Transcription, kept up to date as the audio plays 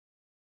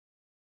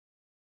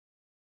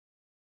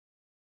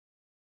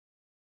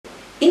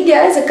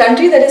India is a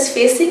country that is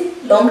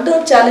facing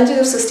long-term challenges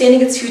of sustaining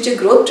its future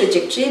growth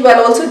trajectory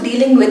while also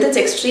dealing with its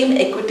extreme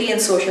equity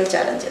and social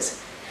challenges.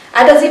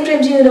 At Azim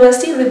Premji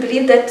University, we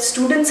believe that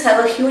students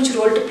have a huge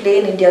role to play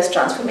in India's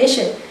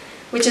transformation,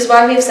 which is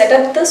why we have set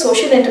up the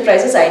Social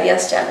Enterprises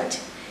Ideas Challenge.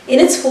 In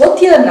its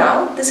 4th year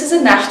now, this is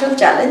a national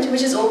challenge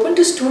which is open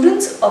to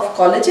students of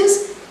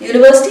colleges,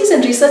 universities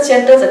and research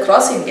centers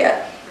across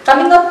India,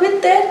 coming up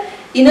with their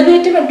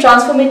innovative and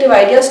transformative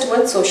ideas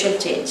towards social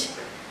change.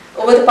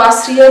 Over the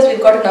past 3 years,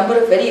 we've got a number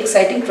of very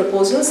exciting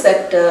proposals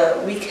that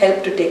we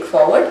help to take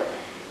forward.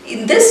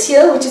 In this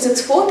year, which is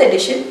its 4th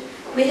edition,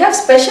 we have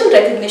special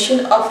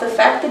recognition of the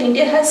fact that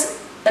India has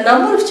a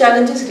number of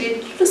challenges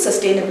related to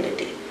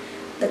sustainability.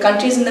 The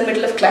country is in the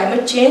middle of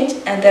climate change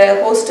and there are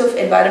a host of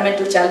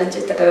environmental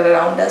challenges that are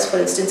around us, for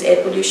instance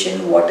air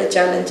pollution, water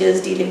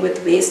challenges, dealing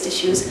with waste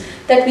issues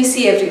that we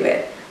see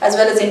everywhere, as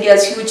well as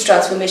India's huge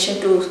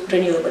transformation to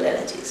renewable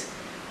energies.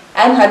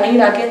 I am Harini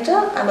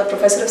Nagendra. I am a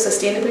professor of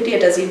sustainability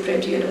at Azim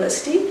Premji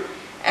University,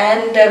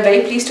 and I am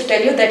very pleased to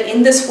tell you that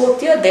in this 4th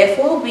year,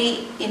 therefore,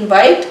 we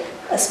invite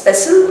a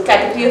special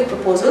category of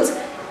proposals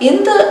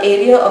in the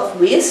area of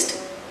waste,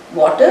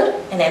 water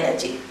and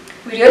energy.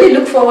 We really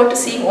look forward to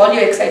seeing all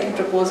your exciting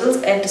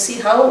proposals and to see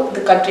how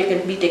the country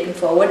can be taken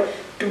forward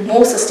to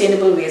more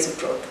sustainable ways of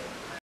growth.